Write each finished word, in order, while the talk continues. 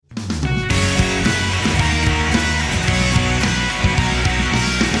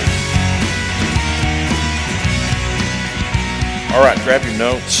All right, grab your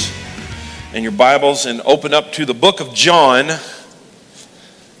notes and your Bibles and open up to the book of John.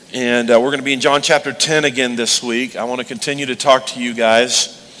 And we're going to be in John chapter 10 again this week. I want to continue to talk to you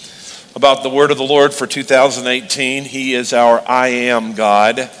guys about the word of the Lord for 2018. He is our I am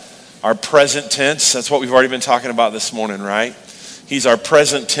God, our present tense. That's what we've already been talking about this morning, right? He's our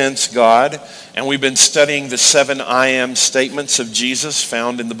present tense God. And we've been studying the 7 I am statements of Jesus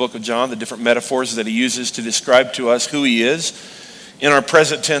found in the book of John, the different metaphors that he uses to describe to us who he is in our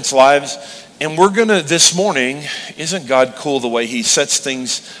present tense lives. And we're going to, this morning, isn't God cool the way he sets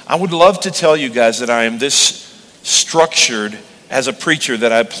things? I would love to tell you guys that I am this structured as a preacher,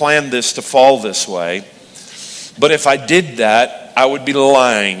 that I planned this to fall this way. But if I did that, I would be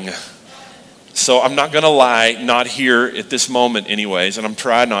lying. So I'm not going to lie, not here at this moment anyways, and I'm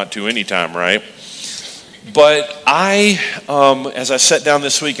trying not to anytime, right? But as I sat down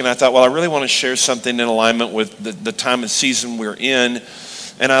this week and I thought, well, I really want to share something in alignment with the time and season we're in.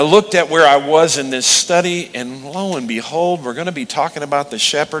 And I looked at where I was in this study, and lo and behold, we're going to be talking about the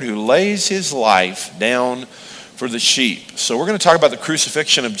shepherd who lays his life down for the sheep. So we're going to talk about the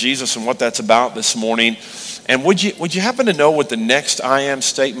crucifixion of Jesus and what that's about this morning. And would you happen to know what the next I am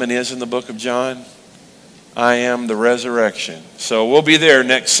statement is in the book of John? I am the resurrection. So we'll be there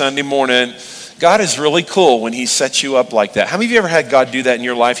next Sunday morning. God is really cool when he sets you up like that. How many of you ever had God do that in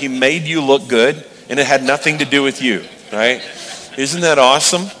your life? He made you look good and it had nothing to do with you, right? Isn't that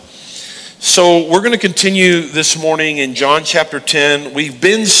awesome? So we're going to continue this morning in John chapter 10. We've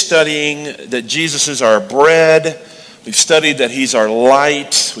been studying that Jesus is our bread. We've studied that he's our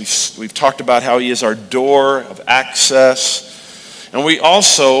light. We've talked about how he is our door of access. And we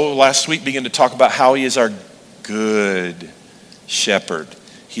also, last week, began to talk about how he is our good shepherd.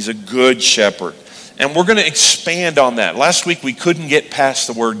 He's a good shepherd. And we're going to expand on that. Last week, we couldn't get past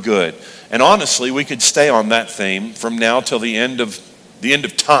the word good. And honestly, we could stay on that theme from now till the end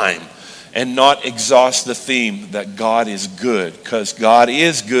of time and not exhaust the theme that God is good, because God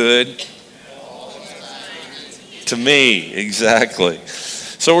is good to me. Exactly.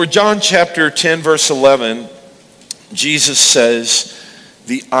 So we're John chapter 10, verse 11. Jesus says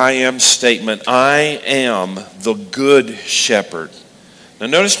the I am statement. I am the good shepherd. Now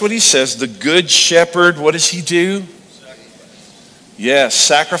notice what he says. The good shepherd, what does he do? Yes,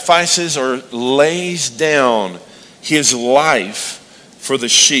 sacrifices or lays down his life for the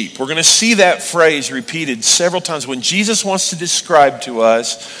sheep. We're going to see that phrase repeated several times when Jesus wants to describe to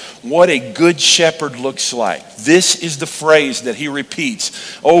us what a good shepherd looks like. This is the phrase that he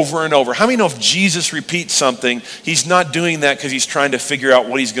repeats over and over. How many know if Jesus repeats something, he's not doing that because he's trying to figure out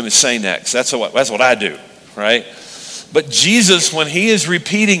what he's going to say next? That's what I do, right? But Jesus, when he is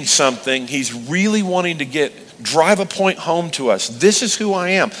repeating something, he's really wanting to drive a point home to us. This is who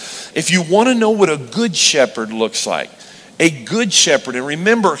I am. If you want to know what a good shepherd looks like, a good shepherd, and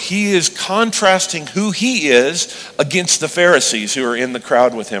remember, he is contrasting who he is against the Pharisees who are in the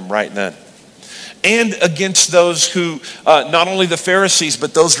crowd with him right then. And against those who, not only the Pharisees,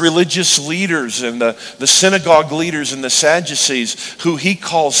 but those religious leaders and the synagogue leaders and the Sadducees who he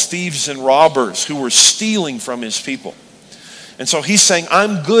calls thieves and robbers who were stealing from his people. And so he's saying,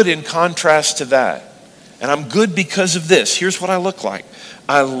 I'm good in contrast to that. And I'm good because of this. Here's what I look like.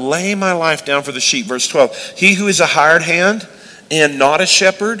 I lay my life down for the sheep. Verse 12. He who is a hired hand and not a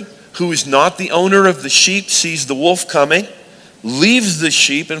shepherd, who is not the owner of the sheep, sees the wolf coming, leaves the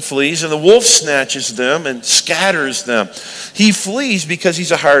sheep and flees, and the wolf snatches them and scatters them. He flees because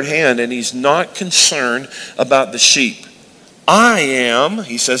he's a hired hand and he's not concerned about the sheep. I am,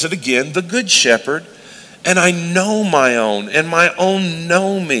 he says it again, the good shepherd, and I know my own, and my own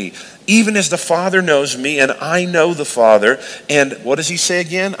know me. Even as the Father knows me, and I know the Father. And what does he say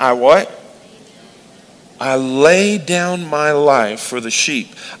again? I what? I lay down my life for the sheep.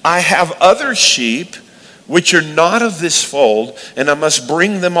 I have other sheep which are not of this fold, and I must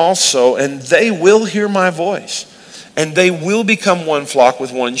bring them also, and they will hear my voice. And they will become one flock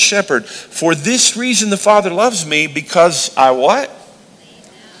with one shepherd. For this reason the Father loves me, because I what?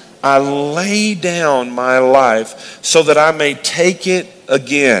 I lay down my life so that I may take it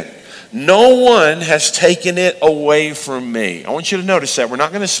again. No one has taken it away from me. I want you to notice that. We're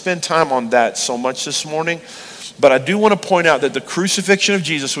not going to spend time on that so much this morning, but I do want to point out that the crucifixion of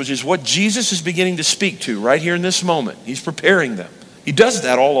Jesus, which is what Jesus is beginning to speak to right here in this moment, he's preparing them. He does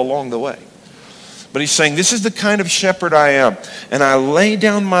that all along the way. But he's saying, this is the kind of shepherd I am, and I lay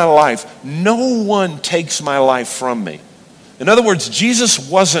down my life. No one takes my life from me. In other words, Jesus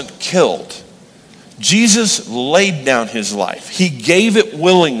wasn't killed. Jesus laid down his life. He gave it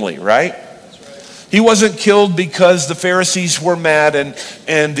willingly, right? He wasn't killed because the Pharisees were mad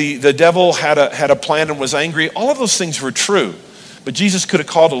and the devil had a plan and was angry. All of those things were true. But Jesus could have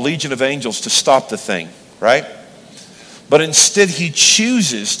called a legion of angels to stop the thing, right? But instead, he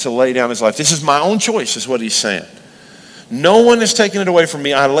chooses to lay down his life. This is my own choice, is what he's saying. No one has taken it away from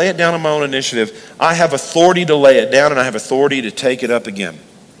me. I lay it down on my own initiative. I have authority to lay it down, and I have authority to take it up again.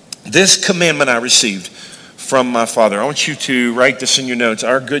 This commandment I received from my Father. I want you to write this in your notes.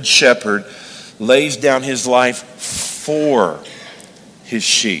 Our good shepherd lays down his life for his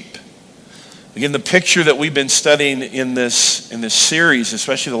sheep. Again, the picture that we've been studying in this series,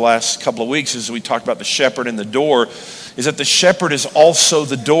 especially the last couple of weeks, as we talked about the shepherd and the door, is that the shepherd is also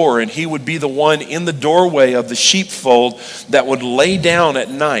the door, and he would be the one in the doorway of the sheepfold that would lay down at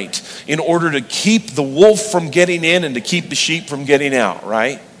night in order to keep the wolf from getting in and to keep the sheep from getting out,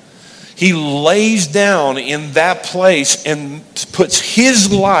 right? He lays down in that place and puts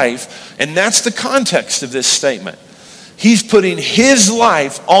his life, and that's the context of this statement. He's putting his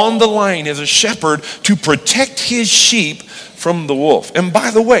life on the line as a shepherd to protect his sheep from the wolf. And by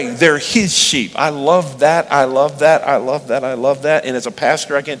the way, they're his sheep. I love that. I love that. I love that. I love that. And as a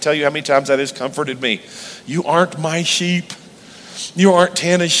pastor, I can't tell you how many times that has comforted me. You aren't my sheep. You aren't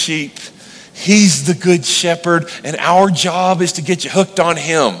Tana's sheep. He's the good shepherd, and our job is to get you hooked on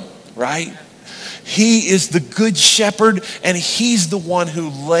him, right? He is the good shepherd, and he's the one who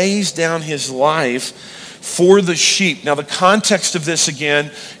lays down his life for the sheep. Now, the context of this,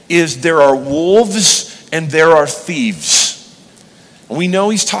 again, is there are wolves and there are thieves. And we know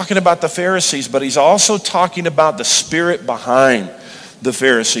he's talking about the Pharisees, but he's also talking about the spirit behind the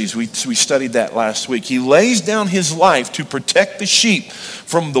Pharisees. We studied that last week. He lays down his life to protect the sheep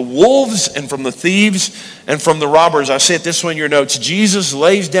from the wolves and from the thieves and from the robbers. I say it this way in your notes. Jesus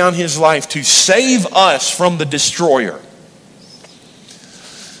lays down his life to save us from the destroyer.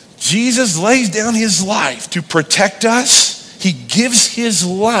 Jesus lays down his life to protect us. He gives his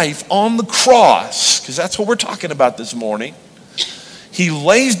life on the cross, because that's what we're talking about this morning. He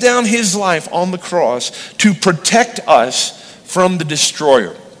lays down his life on the cross to protect us from the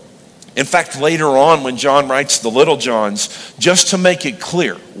destroyer. In fact, later on when John writes the little Johns, just to make it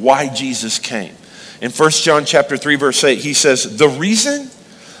clear why Jesus came. In 1 John chapter 3, verse 8, he says, the reason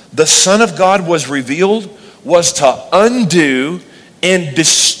the Son of God was revealed was to undo and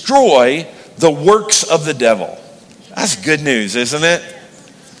destroy the works of the devil. That's good news, isn't it?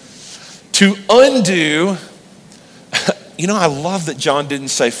 To undo, I love that John didn't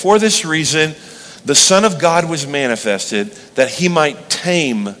say, for this reason, the Son of God was manifested that he might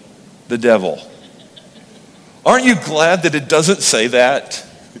tame the devil. Aren't you glad that it doesn't say that?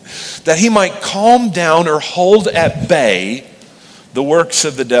 That he might calm down or hold at bay the works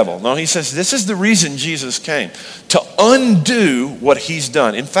of the devil. No, he says this is the reason Jesus came, to undo what he's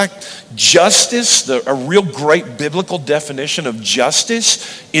done. In fact, justice, a real great biblical definition of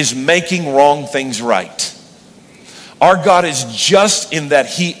justice, is making wrong things right. Our God is just in that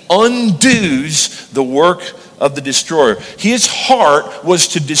he undoes the work of the destroyer. His heart was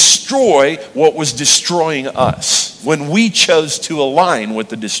to destroy what was destroying us when we chose to align with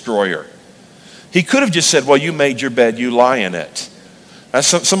the destroyer. He could have just said, well, you made your bed, you lie in it.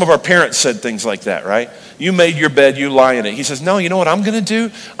 Some of our parents said things like that, right? You made your bed, you lie in it. He says, no, you know what I'm going to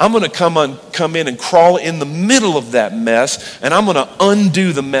do? I'm going to come in and crawl in the middle of that mess, and I'm going to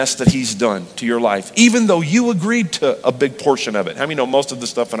undo the mess that he's done to your life, even though you agreed to a big portion of it. How many know most of the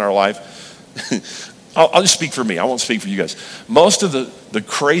stuff in our life? I'll just speak for me. I won't speak for you guys. Most of the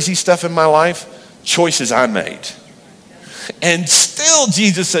crazy stuff in my life, choices I made. And still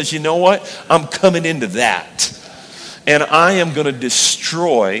Jesus says, you know what? I'm coming into that. And I am going to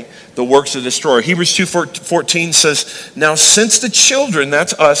destroy the works of the destroyer. Hebrews 2:14 says, now since the children,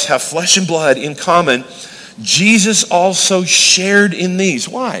 that's us, have flesh and blood in common, Jesus also shared in these.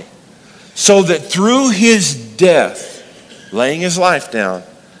 Why? So that through his death, laying his life down,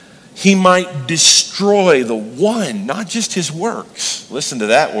 he might destroy the one, not just his works. Listen to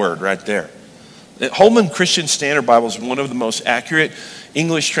that word right there. The Holman Christian Standard Bible is one of the most accurate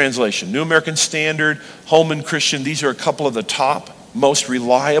English translation. New American Standard, Holman Christian, these are a couple of the top, most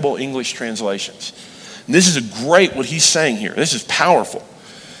reliable English translations. And this is great what he's saying here. This is powerful.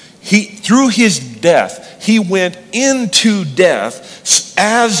 Through his death, he went into death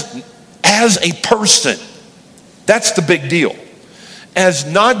as a person. That's the big deal.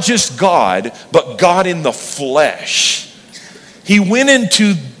 As not just God, but God in the flesh. He went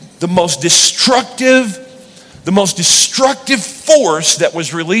into the most destructive force that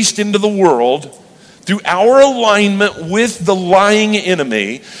was released into the world through our alignment with the lying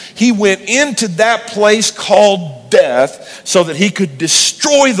enemy. He went into that place called death so that he could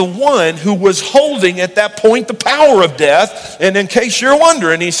destroy the one who was holding at that point the power of death. And in case you're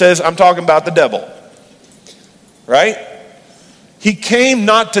wondering, he says, I'm talking about the devil. Right? He came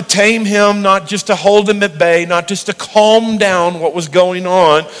not to tame him, not just to hold him at bay, not just to calm down what was going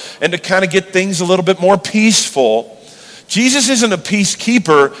on and to kind of get things a little bit more peaceful. Jesus isn't a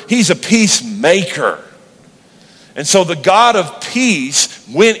peacekeeper, he's a peacemaker. And so the God of peace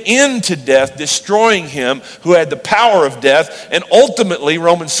went into death, destroying him who had the power of death. And ultimately,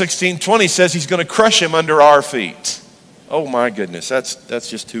 Romans 16:20 says he's going to crush him under our feet. Oh my goodness, that's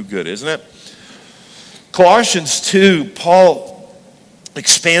just too good, isn't it? Colossians 2, Paul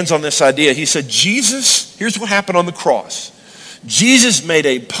expands on this idea. He said, here's what happened on the cross. Jesus made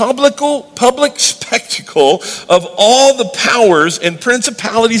a public spectacle of all the powers and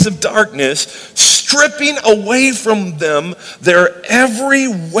principalities of darkness, stripping away from them their every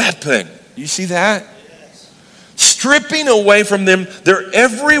weapon. You see that? Stripping away from them their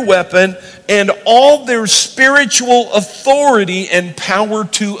every weapon and all their spiritual authority and power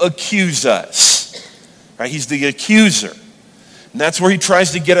to accuse us. Right? He's the accuser. And that's where he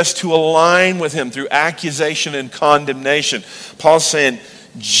tries to get us to align with him through accusation and condemnation. Paul's saying,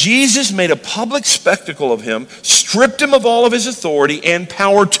 Jesus made a public spectacle of him, stripped him of all of his authority and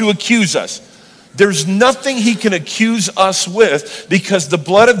power to accuse us. There's nothing he can accuse us with because the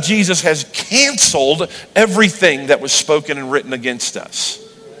blood of Jesus has canceled everything that was spoken and written against us.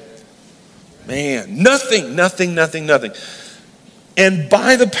 Man, nothing. And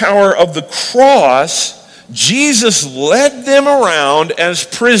by the power of the cross, Jesus led them around as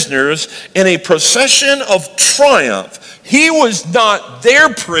prisoners in a procession of triumph. He was not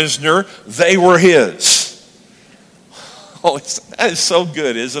their prisoner, they were his. Oh, that is so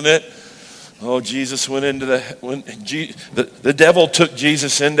good, isn't it? Oh, Jesus went into the devil took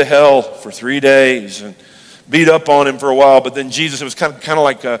Jesus into hell for 3 days and beat up on him for a while, but then Jesus, it was kind of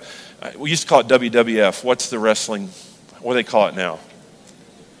like, we used to call it WWF. What's the wrestling, what do they call it now?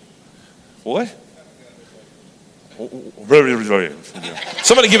 What?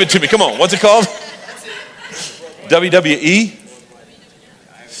 Somebody give it to me. Come on. What's it called? WWE?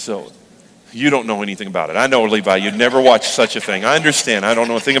 So, you don't know anything about it. I know, Levi, you'd never watched such a thing. I understand. I don't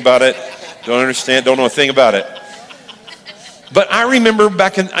know a thing about it. Don't know a thing about it. But I remember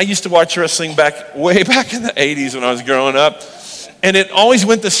I used to watch wrestling way back in the 80s when I was growing up. And it always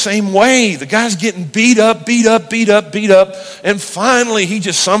went the same way. The guy's getting beat up. And finally, he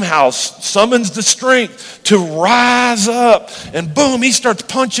just somehow summons the strength to rise up. And boom, he starts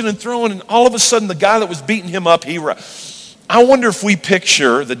punching and throwing. And all of a sudden, the guy that was beating him up, I wonder if we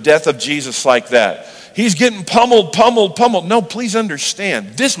picture the death of Jesus like that. He's getting pummeled. No, please understand.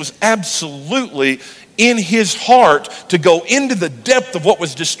 This was absolutely in his heart to go into the depth of what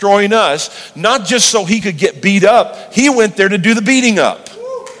was destroying us, not just so he could get beat up. He went there to do the beating up.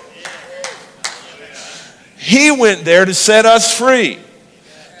 He went there to set us free.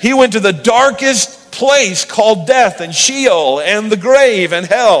 He went to the darkest place called death and Sheol and the grave and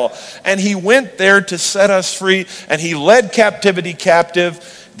hell. And he went there to set us free, and he led captivity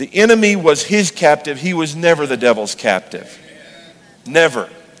captive. The enemy was his captive. He was never the devil's captive. Never.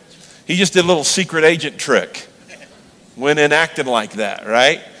 He just did a little secret agent trick. Went and acted like that,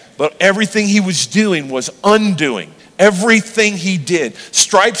 right? But everything he was doing was undoing. Everything he did.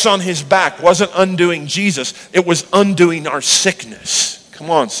 Stripes on his back wasn't undoing Jesus. It was undoing our sickness. Come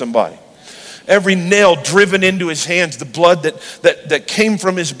on, somebody. Every nail driven into his hands, the blood that came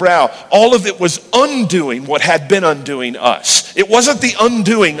from his brow, all of it was undoing what had been undoing us. It wasn't the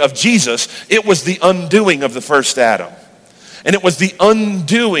undoing of Jesus. It was the undoing of the first Adam. And it was the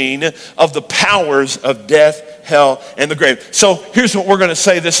undoing of the powers of death, hell, and the grave. So here's what we're going to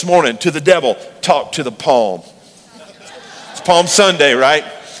say this morning to the devil. Talk to the palm. It's Palm Sunday, right?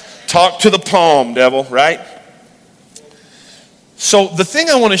 Talk to the palm, devil, right? So the thing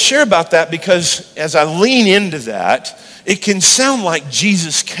I want to share about that, because as I lean into that, it can sound like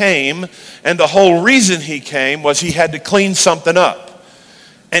Jesus came, and the whole reason he came was he had to clean something up.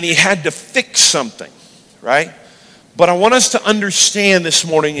 And he had to fix something, right? But I want us to understand this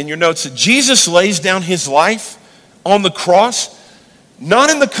morning in your notes that Jesus lays down his life on the cross, not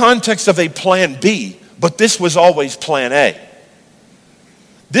in the context of a plan B, but this was always plan A.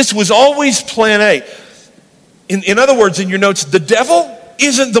 This was always plan A. In other words, in your notes, the devil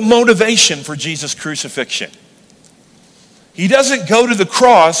isn't the motivation for Jesus' crucifixion. He doesn't go to the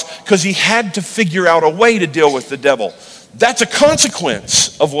cross because he had to figure out a way to deal with the devil. That's a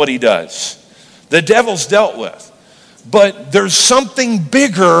consequence of what he does. The devil's dealt with. But there's something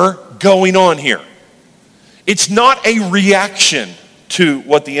bigger going on here. It's not a reaction to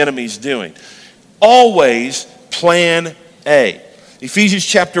what the enemy's doing. Always plan A. Ephesians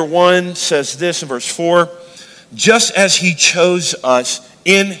chapter 1 says this in verse 4. Just as he chose us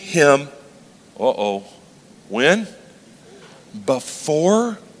in him. When?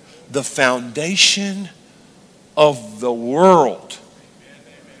 before the foundation of the world.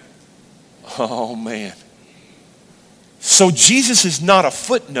 Oh, man. So Jesus is not a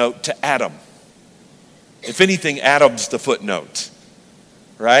footnote to Adam. If anything, Adam's the footnote,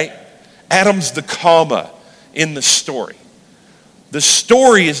 right? Adam's the comma in the story. The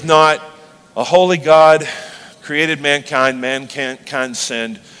story is not a holy God created mankind, mankind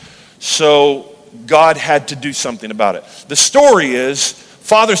sinned, so God had to do something about it. The story is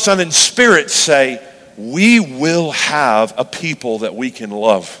Father, Son, and Spirit say, we will have a people that we can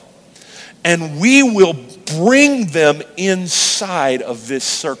love. And we will bring them inside of this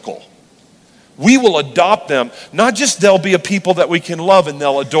circle. We will adopt them. Not just they'll be a people that we can love and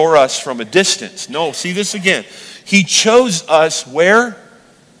they'll adore us from a distance. No, see this again. He chose us where?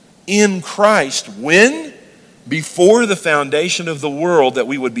 In Christ. When? Before the foundation of the world, that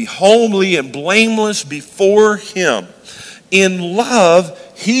we would be homely and blameless before Him. In love,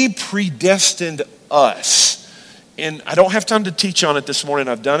 He predestined us. And I don't have time to teach on it this morning.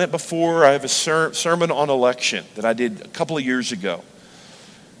 I've done it before. I have a sermon on election that I did a couple of years ago.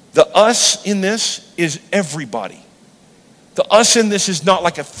 The us in this is everybody. The us in this is not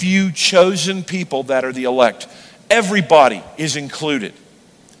like a few chosen people that are the elect. Everybody is included.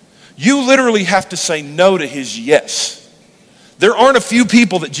 You literally have to say no to His yes. There aren't a few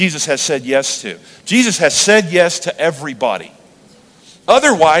people that Jesus has said yes to. Jesus has said yes to everybody.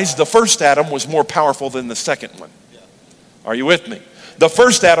 Otherwise, the first Adam was more powerful than the second one. Are you with me? The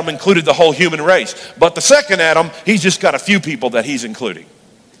first Adam included the whole human race. But the second Adam, he's just got a few people that he's including.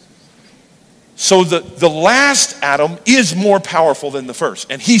 So the last Adam is more powerful than the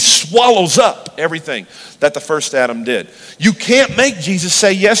first. And he swallows up everything that the first Adam did. You can't make Jesus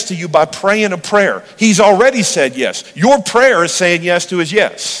say yes to you by praying a prayer. He's already said yes. Your prayer is saying yes to His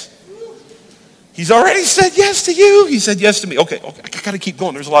yes. He's already said yes to you. He said yes to me. Okay, I got to keep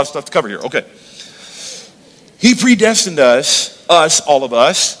going. There's a lot of stuff to cover here. Okay. He predestined us, all of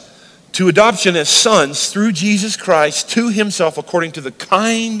us, to adoption as sons through Jesus Christ to Himself according to the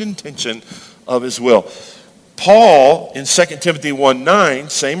kind intention of His will. Paul, in 2 Timothy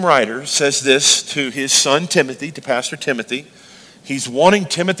 1:9, same writer, says this to his son Timothy, to Pastor Timothy. He's wanting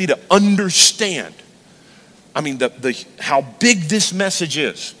Timothy to understand, how big this message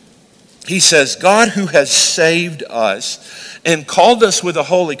is. He says, God who has saved us and called us with a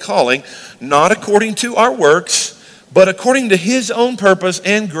holy calling, not according to our works, but according to His own purpose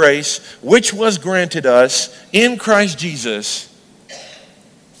and grace, which was granted us in Christ Jesus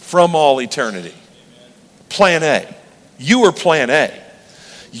from all eternity. Plan A. You are plan A.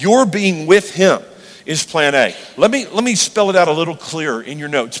 Your being with Him is plan A. Let me spell it out a little clearer in your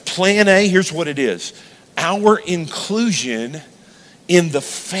notes. Plan A, here's what it is. Our inclusion in the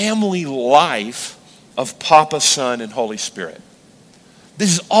family life of Papa, Son, and Holy Spirit.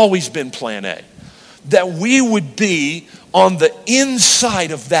 This has always been plan A. That we would be on the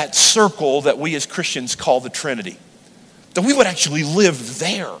inside of that circle that we as Christians call the Trinity. That we would actually live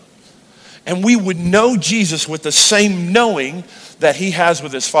there. And we would know Jesus with the same knowing that He has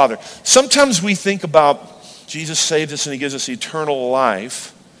with His Father. Sometimes we think about Jesus saved us and He gives us eternal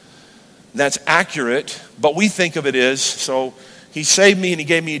life. That's accurate, but we think of it as, so He saved me and He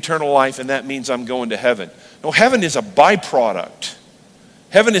gave me eternal life, and that means I'm going to heaven. No, heaven is a byproduct.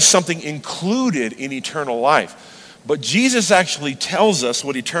 Heaven is something included in eternal life. But Jesus actually tells us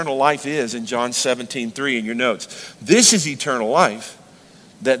what eternal life is in John 17:3 in your notes. This is eternal life,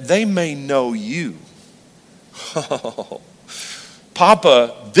 that they may know you.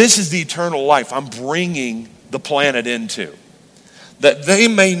 Papa, this is the eternal life I'm bringing the planet into. That they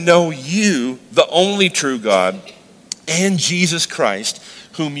may know you, the only true God, and Jesus Christ,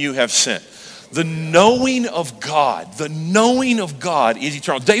 whom you have sent. The knowing of God is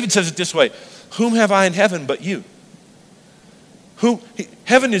eternal. David says it this way, whom have I in heaven but you?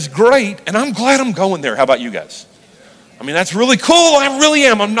 Heaven is great, and I'm glad I'm going there. How about you guys? That's really cool. I really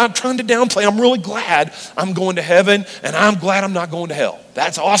am. I'm not trying to downplay. I'm really glad I'm going to heaven, and I'm glad I'm not going to hell.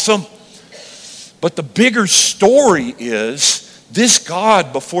 That's awesome. But the bigger story is this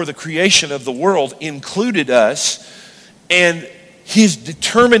God, before the creation of the world, included us, and His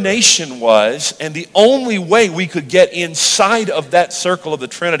determination was, and the only way we could get inside of that circle of the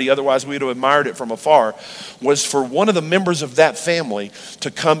Trinity, otherwise we would have admired it from afar, was for one of the members of that family to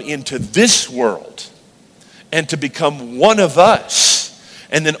come into this world and to become one of us,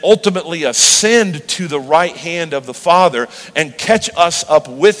 and then ultimately ascend to the right hand of the Father and catch us up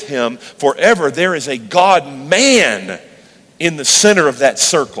with Him forever. There is a God-man in the center of that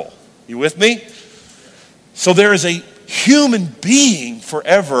circle. You with me? So there is human being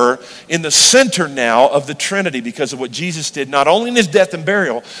forever in the center now of the Trinity because of what Jesus did, not only in his death and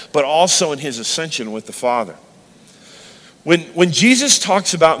burial, but also in his ascension with the Father. When Jesus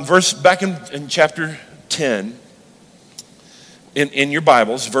talks about, back in chapter 10, in your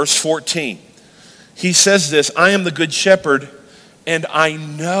Bibles, verse 14, he says this, I am the good shepherd, and I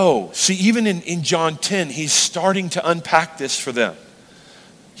know. See, even in John 10, he's starting to unpack this for them.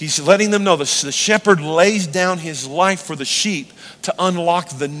 He's letting them know the shepherd lays down his life for the sheep to unlock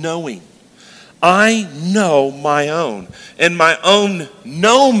the knowing. I know my own, and my own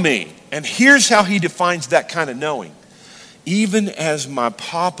know me. And here's how he defines that kind of knowing. Even as my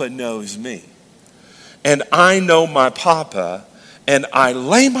Papa knows me, and I know my Papa, and I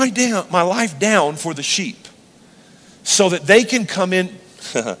lay my life down for the sheep so that they can come in.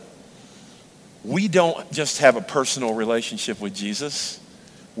 We don't just have a personal relationship with Jesus.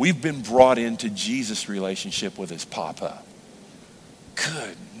 We've been brought into Jesus' relationship with his Papa.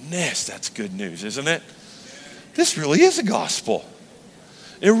 Goodness, that's good news, isn't it? This really is a gospel.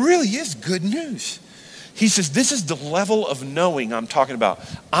 It really is good news. He says, this is the level of knowing I'm talking about.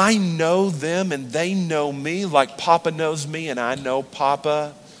 I know them and they know me like Papa knows me and I know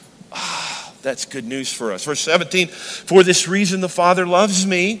Papa. That's good news for us. Verse 17, for this reason the Father loves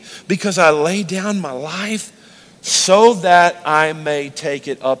me because I lay down my life so that I may take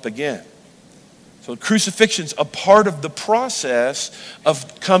it up again. So crucifixion's a part of the process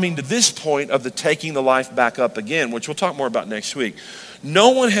of coming to this point of the taking the life back up again, which we'll talk more about next week. No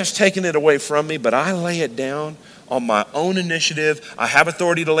one has taken it away from me, but I lay it down on my own initiative. I have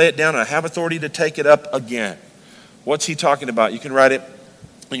authority to lay it down, and I have authority to take it up again. What's he talking about? You can write it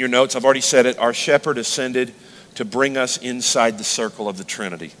in your notes. I've already said it. Our shepherd ascended to bring us inside the circle of the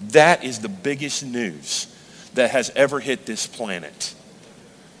Trinity. That is the biggest news that has ever hit this planet.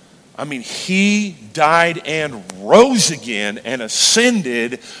 I mean, he died and rose again and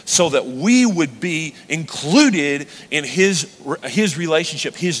ascended so that we would be included in his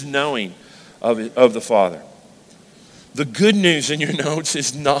relationship, his knowing of the Father. The good news in your notes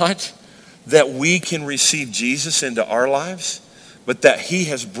is not that we can receive Jesus into our lives, but that he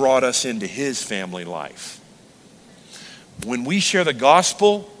has brought us into his family life. When we share the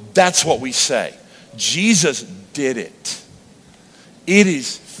gospel, that's what we say. Jesus did it. It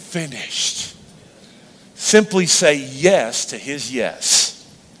is finished. Simply say yes to his yes.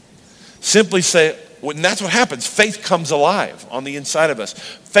 Simply say, and that's what happens. Faith comes alive on the inside of us.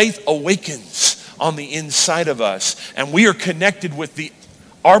 Faith awakens on the inside of us. And we are connected with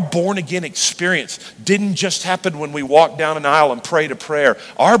our born again experience. Didn't just happen when we walked down an aisle and prayed a prayer.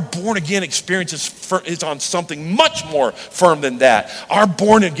 Our born again experience is on something much more firm than that. Our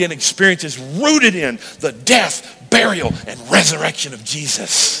born again experience is rooted in the death, burial, and resurrection of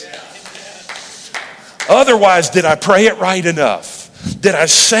Jesus. Otherwise, did I pray it right enough? Did I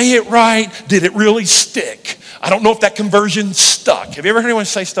say it right? Did it really stick? I don't know if that conversion stuck. Have you ever heard anyone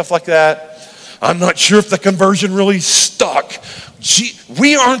say stuff like that? I'm not sure if the conversion really stuck.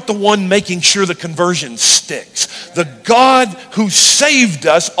 We aren't the one making sure the conversion sticks. The God who saved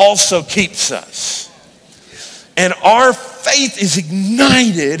us also keeps us. And our faith is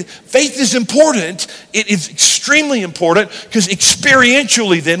ignited. Faith is important. It is extremely important because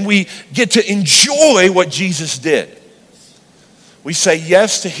experientially then we get to enjoy what Jesus did. We say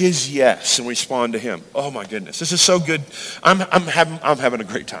yes to his yes and respond to him. Oh my goodness, this is so good. I'm having a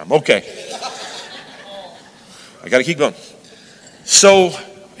great time. Okay. I got to keep going. So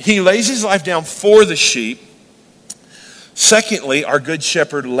he lays his life down for the sheep. Secondly, our good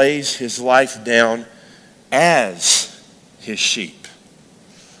shepherd lays his life down as his sheep.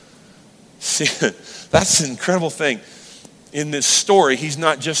 See, that's an incredible thing. In this story, he's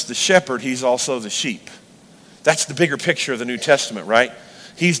not just the shepherd, he's also the sheep. That's the bigger picture of the New Testament, right?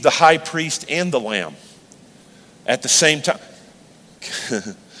 He's the high priest and the lamb at the same time.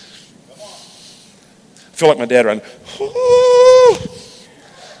 I feel like my dad right now. Woo!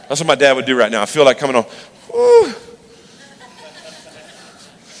 That's what my dad would do right now. I feel like coming on. Woo!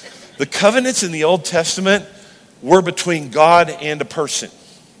 The covenants in the Old Testament were between God and a person,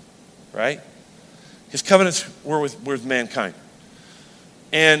 right? His covenants were with mankind.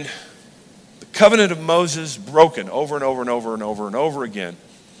 And the covenant of Moses broken over and over and over and over and over again.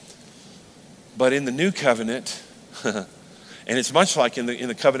 But in the new covenant, and it's much like in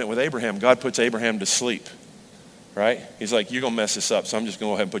the covenant with Abraham, God puts Abraham to sleep, right? He's like, you're going to mess this up, so I'm just going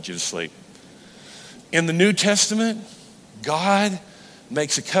to go ahead and put you to sleep. In the New Testament, God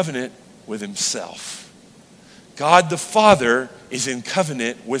makes a covenant with himself. God the Father is in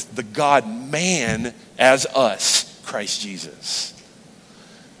covenant with the God-man as us, Christ Jesus.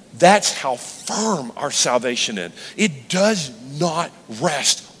 That's how firm our salvation is. It does not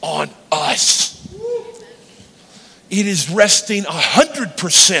rest on us. It is resting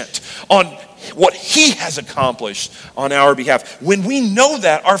 100% on what he has accomplished on our behalf. When we know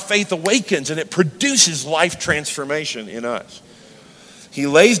that, our faith awakens and it produces life transformation in us. He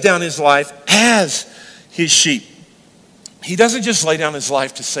lays down his life as his sheep. He doesn't just lay down his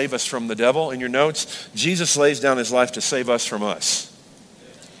life to save us from the devil. In your notes, Jesus lays down his life to save us from us.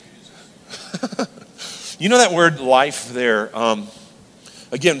 You know that word life there?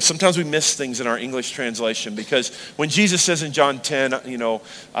 Again, sometimes we miss things in our English translation because when Jesus says in John 10,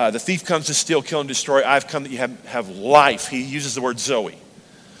 the thief comes to steal, kill, and destroy. I've come that you have life. He uses the word Zoe.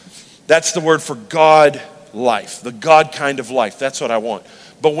 That's the word for God life, the God kind of life. That's what I want.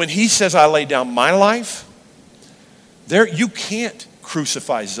 But when he says, I lay down my life, there you can't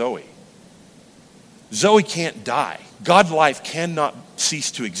crucify Zoe. Zoe can't die. God life cannot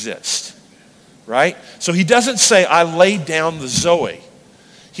cease to exist, right? So he doesn't say, I lay down the Zoe.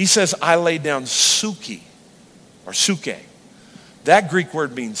 He says, I lay down suke, or suke. That Greek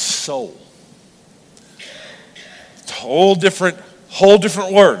word means soul. Whole different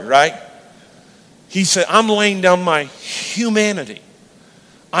word, right? He said, I'm laying down my humanity.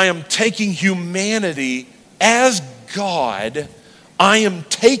 I am taking humanity as God. I am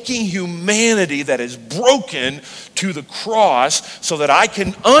taking humanity that is broken to the cross so that I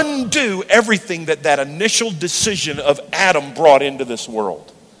can undo everything that initial decision of Adam brought into this world.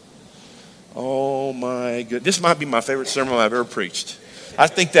 Oh my goodness. This might be my favorite sermon I've ever preached. I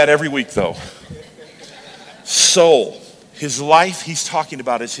think that every week though. Soul. His life he's talking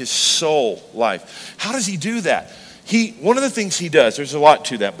about is his soul life. How does he do that? One of the things he does, there's a lot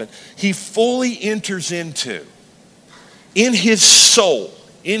to that, but he fully enters into, in his soul,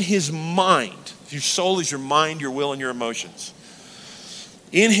 in his mind. Your soul is your mind, your will, and your emotions.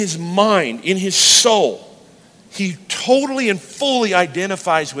 In his mind, in his soul, he totally and fully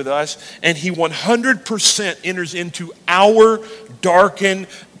identifies with us, and he 100% enters into our darkened,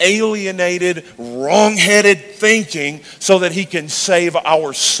 alienated, wrong-headed thinking so that he can save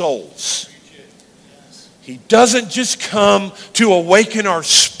our souls. He doesn't just come to awaken our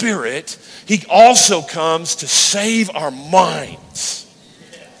spirit, he also comes to save our minds.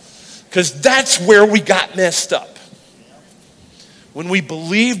 Because that's where we got messed up. When we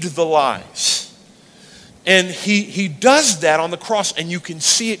believed the lies. And he does that on the cross, and you can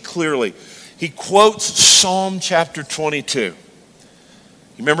see it clearly. He quotes Psalm chapter 22.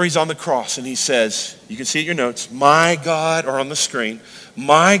 Remember, he's on the cross, and he says, you can see it in your notes, my God, or on the screen,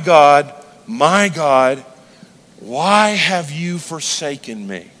 my God, why have you forsaken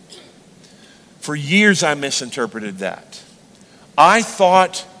me? For years I misinterpreted that. I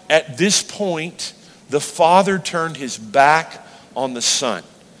thought at this point, the Father turned his back on the Son.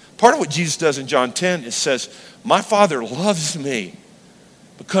 Part of what Jesus does in John 10 is says, my Father loves me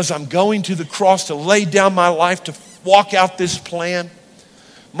because I'm going to the cross to lay down my life to walk out this plan.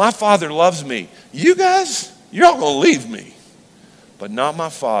 My Father loves me. You guys, you're all going to leave me, but not my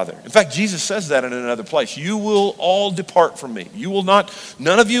Father. In fact, Jesus says that in another place. You will all depart from me. You will not,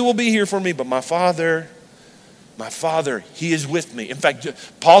 none of you will be here for me, but my Father, he is with me. In fact,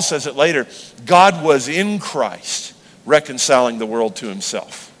 Paul says it later, God was in Christ reconciling the world to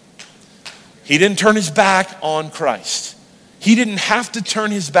himself. He didn't turn his back on Christ. He didn't have to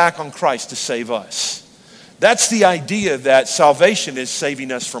turn his back on Christ to save us. That's the idea that salvation is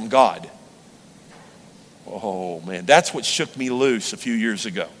saving us from God. Oh man, that's what shook me loose a few years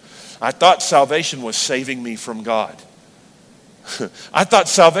ago. I thought salvation was saving me from God. I thought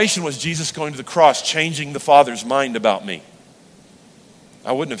salvation was Jesus going to the cross, changing the Father's mind about me.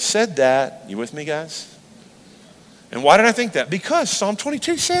 I wouldn't have said that. You with me, guys? And why did I think that? Because Psalm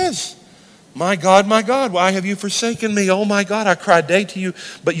 22 says, my God, why have you forsaken me? Oh my God, I cry day to you,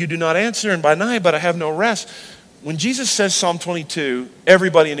 but you do not answer, and by night, but I have no rest. When Jesus says Psalm 22,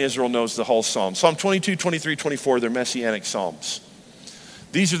 everybody in Israel knows the whole psalm. Psalm 22, 23, 24, they're messianic psalms.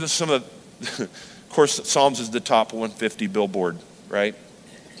 These are some of of course, Psalms is the top 150 billboard, right?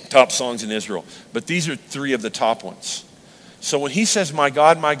 Top songs in Israel. But these are three of the top ones. So when he says, my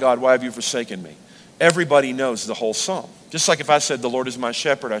God, why have you forsaken me? Everybody knows the whole psalm. Just like if I said, the Lord is my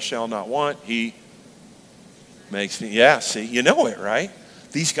shepherd, I shall not want. He makes me, see, you know it, right?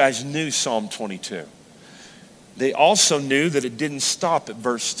 These guys knew Psalm 22. They also knew that it didn't stop at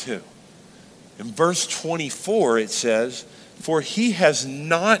verse 2. In verse 24, it says, for he has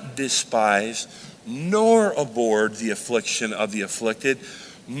not despised nor abhorred the affliction of the afflicted,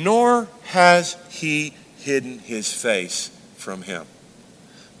 nor has he hidden his face from him.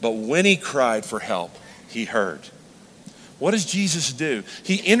 But when he cried for help, he heard. What does Jesus do?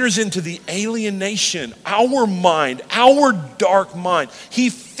 He enters into the alienation, our mind, our dark mind.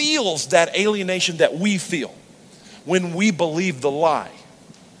 He feels that alienation that we feel when we believe the lie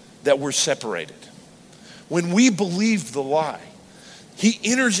that we're separated. When we believe the lie, he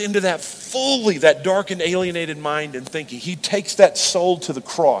enters into that fully, that dark and alienated mind and thinking. He takes that soul to the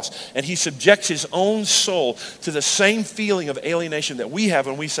cross and he subjects his own soul to the same feeling of alienation that we have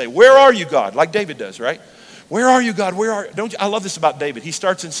when we say, "Where are you, God?" Like David does, right? "Where are you, God? Where are you?" Don't you? I love this about David. He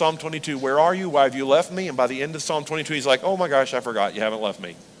starts in Psalm 22, "Where are you? Why have you left me?" And by the end of Psalm 22, he's like, "Oh my gosh, I forgot. You haven't left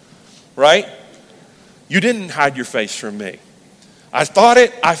me." Right? You didn't hide your face from me. I thought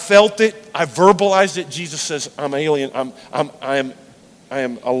it, I felt it, I verbalized it. Jesus says, I'm alien. I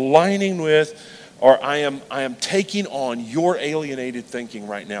am aligning with, or I am taking on your alienated thinking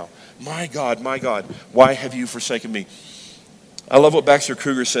right now. My God, why have you forsaken me? I love what Baxter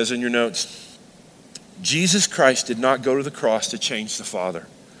Kruger says in your notes. Jesus Christ did not go to the cross to change the Father.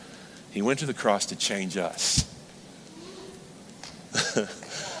 He went to the cross to change us.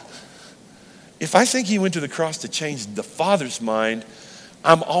 If I think he went to the cross to change the Father's mind,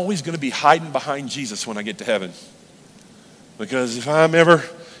 I'm always going to be hiding behind Jesus when I get to heaven. Because if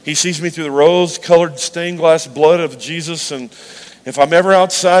he sees me through the rose-colored stained glass blood of Jesus, and if I'm ever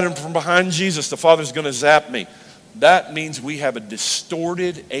outside and from behind Jesus, the Father's going to zap me. That means we have a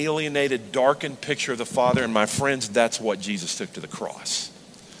distorted, alienated, darkened picture of the Father. And my friends, that's what Jesus took to the cross.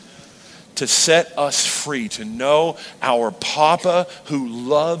 To set us free, to know our Papa who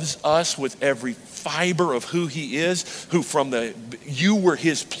loves us with every fiber of who he is, who you were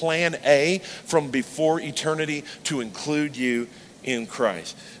his plan A from before eternity to include you in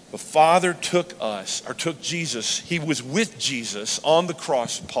Christ. The Father took Jesus. He was with Jesus on the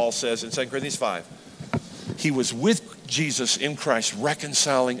cross, Paul says in 2 Corinthians 5. He was with Jesus in Christ,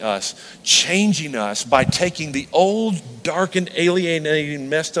 reconciling us, changing us by taking the old, darkened, alienating,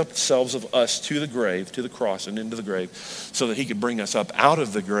 messed up selves of us to the grave, to the cross and into the grave, so that he could bring us up out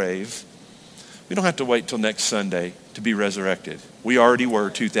of the grave. We don't have to wait till next Sunday to be resurrected. We already were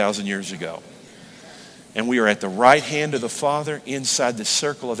 2,000 years ago. And we are at the right hand of the Father inside the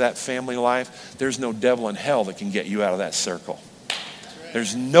circle of that family life. There's no devil in hell that can get you out of that circle.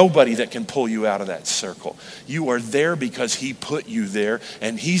 There's nobody that can pull you out of that circle. You are there because he put you there,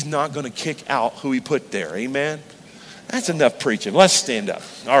 and he's not going to kick out who he put there. Amen? That's enough preaching. Let's stand up.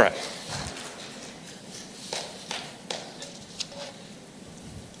 All right.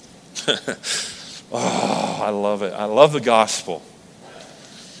 Oh, I love it. I love the gospel.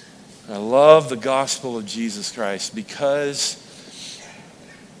 I love the gospel of Jesus Christ because,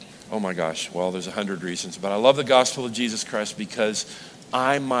 oh my gosh, well, there's 100 reasons, but I love the gospel of Jesus Christ because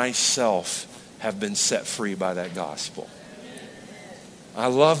I myself have been set free by that gospel. I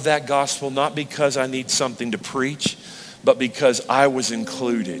love that gospel not because I need something to preach, but because I was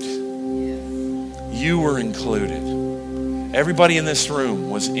included. You were included. Everybody in this room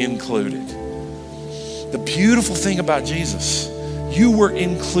was included. The beautiful thing about Jesus, you were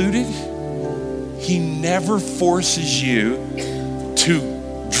included. He never forces you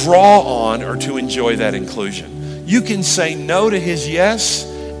to draw on or to enjoy that inclusion. You can say no to his yes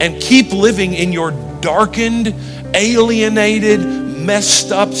and keep living in your darkened, alienated,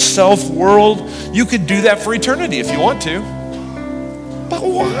 messed up self-world. You could do that for eternity if you want to. But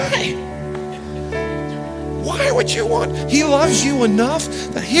why? Why would you want? He loves you enough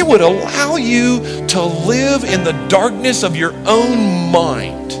that he would allow you to live in the darkness of your own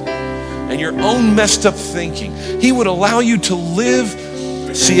mind and your own messed up thinking. He would allow you to live.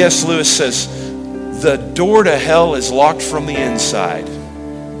 C.S. Lewis says, the door to hell is locked from the inside.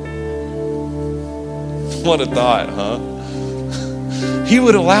 What a thought, huh? He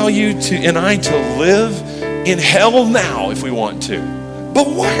would allow you and I to live in hell now if we want to. But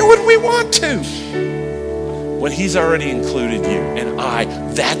why would we want to? When he's already included you and I.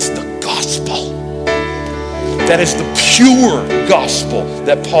 That's the gospel. That is the pure gospel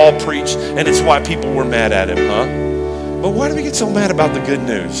that Paul preached, and it's why people were mad at him, huh? But why do we get so mad about the good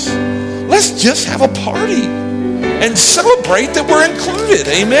news? Let's just have a party and celebrate that we're included.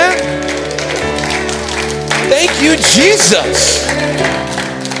 Amen? Thank you, Jesus.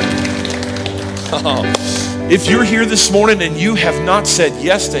 If you're here this morning and you have not said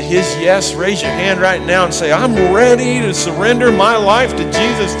yes to his yes, raise your hand right now and say, I'm ready to surrender my life to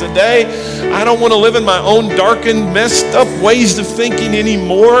Jesus today. I don't want to live in my own darkened, messed up ways of thinking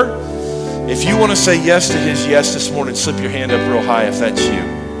anymore. If you want to say yes to his yes this morning, slip your hand up real high if that's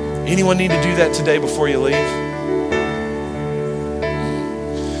you. Anyone need to do that today before you leave?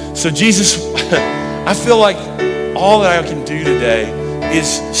 So Jesus, I feel like all that I can do today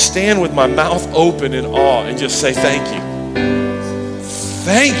is stand with my mouth open in awe and just say thank you.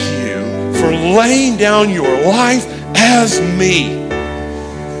 Thank you for laying down your life as me.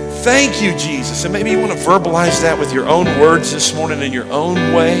 Thank you, Jesus. And maybe you want to verbalize that with your own words this morning in your own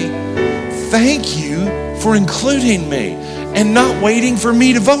way. Thank you for including me and not waiting for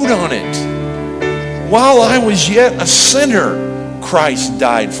me to vote on it. While I was yet a sinner, Christ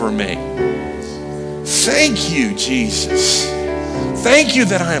died for me. Thank you, Jesus. Thank you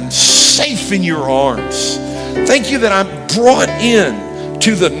that I am safe in your arms. Thank you that I'm brought in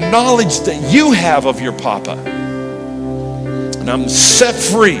to the knowledge that you have of your Papa. And I'm set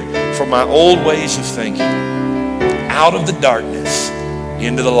free from my old ways of thinking, out of the darkness,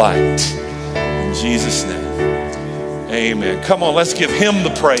 into the light. In Jesus' name, amen. Come on, let's give him the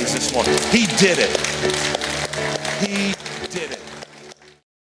praise this morning. He did it. He